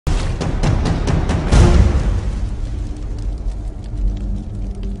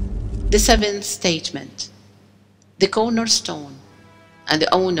The seventh statement: the cornerstone and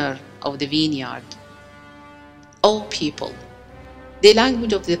the owner of the vineyard. O people, the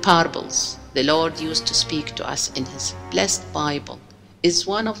language of the parables the Lord used to speak to us in His blessed Bible is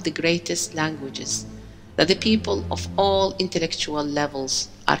one of the greatest languages that the people of all intellectual levels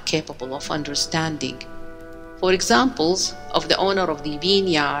are capable of understanding. For examples of the owner of the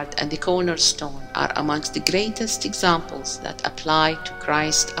vineyard and the cornerstone are amongst the greatest examples that apply to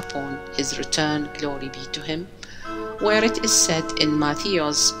Christ upon His return, glory be to Him, where it is said in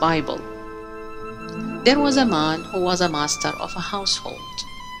Matthew's Bible, "There was a man who was a master of a household,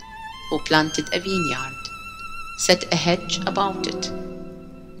 who planted a vineyard, set a hedge about it,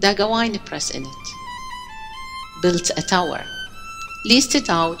 dug a winepress in it, built a tower, leased it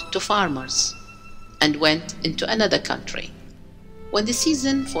out to farmers, and went into another country. When the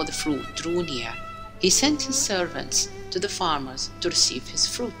season for the fruit drew near, he sent his servants to the farmers to receive his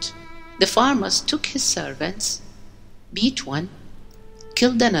fruit. The farmers took his servants, beat one,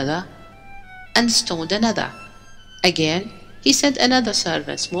 killed another, and stoned another. Again, he sent another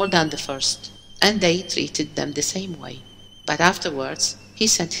servants more than the first, and they treated them the same way. But afterwards he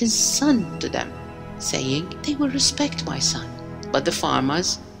sent his son to them, saying, 'They will respect my son.' But the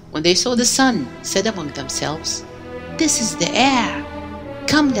farmers, when they saw the son, said among themselves, 'This is the heir.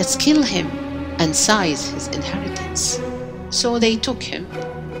 Come, let's kill him and seize his inheritance.' So they took him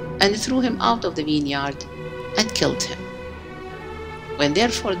and threw him out of the vineyard and killed him. When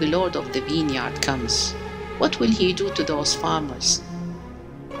therefore the Lord of the vineyard comes, what will he do to those farmers?"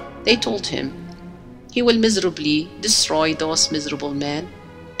 They told him, "He will miserably destroy those miserable men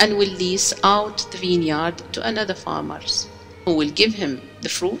and will lease out the vineyard to another farmers, who will give him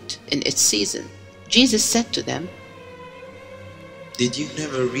the fruit in its season." Jesus said to them, "Did you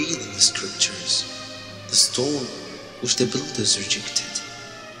never read in the scriptures, the stone which the builders rejected,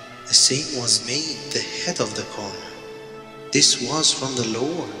 the same was made the head of the corner? This was from the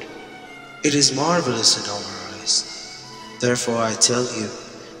Lord. It is marvelous in our eyes. Therefore I tell you,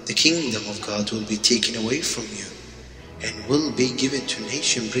 the kingdom of God will be taken away from you, and will be given to a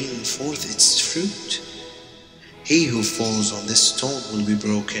nation bringing forth its fruit. He who falls on this stone will be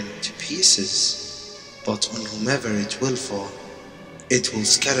broken to pieces, but on whomever it will fall, it will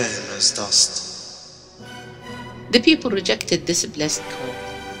scatter him as dust." The people rejected this blessed call,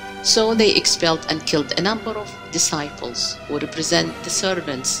 so they expelled and killed a number of disciples who represent the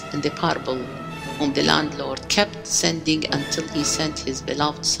servants in the parable, whom the landlord kept sending until he sent his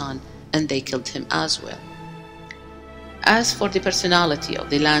beloved son, and they killed him as well. As for the personality of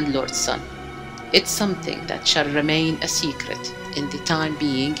the landlord's son, it's something that shall remain a secret in the time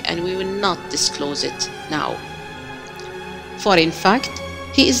being, and we will not disclose it now. For in fact,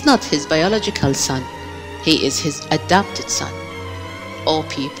 he is not his biological son, he is his adopted son. O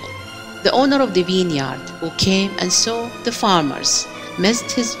people, the owner of the vineyard who came and saw the farmers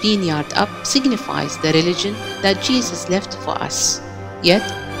messed his vineyard up signifies the religion that Jesus left for us. Yet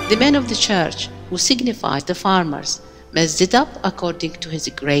the men of the church who signified the farmers messed it up according to his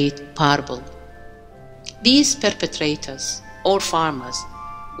great parable. These perpetrators or farmers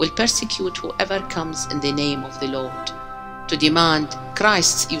will persecute whoever comes in the name of the Lord to demand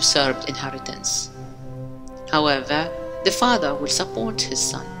Christ's usurped inheritance. However, the Father will support his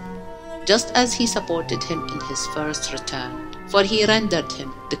Son, just as he supported him in his first return, for he rendered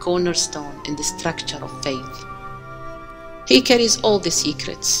him the cornerstone in the structure of faith. He carries all the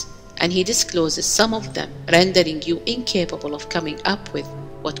secrets, and he discloses some of them, rendering you incapable of coming up with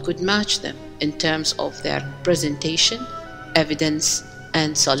what could match them in terms of their presentation, evidence,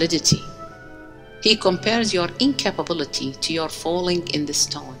 and solidity. He compares your incapability to your falling in the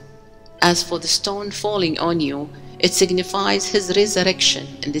stone. As for the stone falling on you, it signifies his resurrection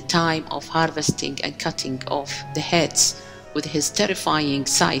in the time of harvesting and cutting off the heads with his terrifying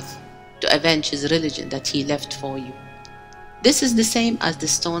scythe to avenge his religion that he left for you. This is the same as the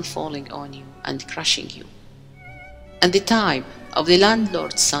stone falling on you and crushing you. And the time of the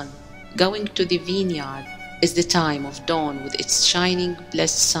landlord's son going to the vineyard is the time of dawn with its shining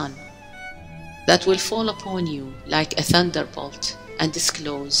blessed sun that will fall upon you like a thunderbolt and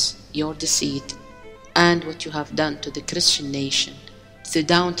disclose your deceit and what you have done to the Christian nation, to the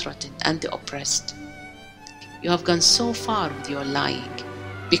downtrodden and the oppressed. You have gone so far with your lying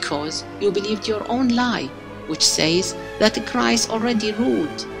because you believed your own lie, which says that Christ already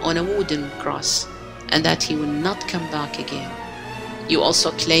ruled on a wooden cross and that he will not come back again. You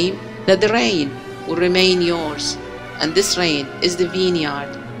also claim that the rain will remain yours, and this rain is the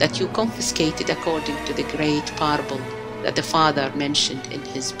vineyard that you confiscated according to the great parable that the Father mentioned in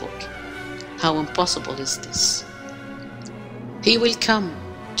his book. How impossible is this? He will come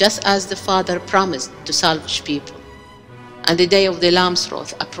just as the Father promised to salvage people. And the day of the Lamb's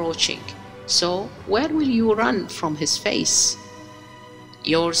wrath approaching. So where will you run from his face?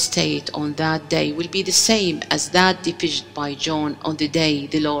 Your state on that day will be the same as that depicted by John on the day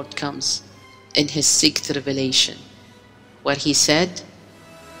the Lord comes in his 6th revelation, where he said,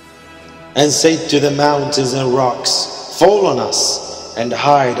 And say to the mountains and rocks, Fall on us, and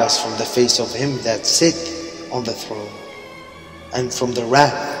hide us from the face of him that sitteth on the throne, and from the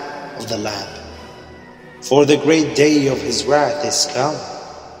wrath of the Lamb. For the great day of his wrath is come,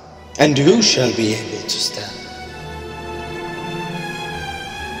 and who shall be able to stand?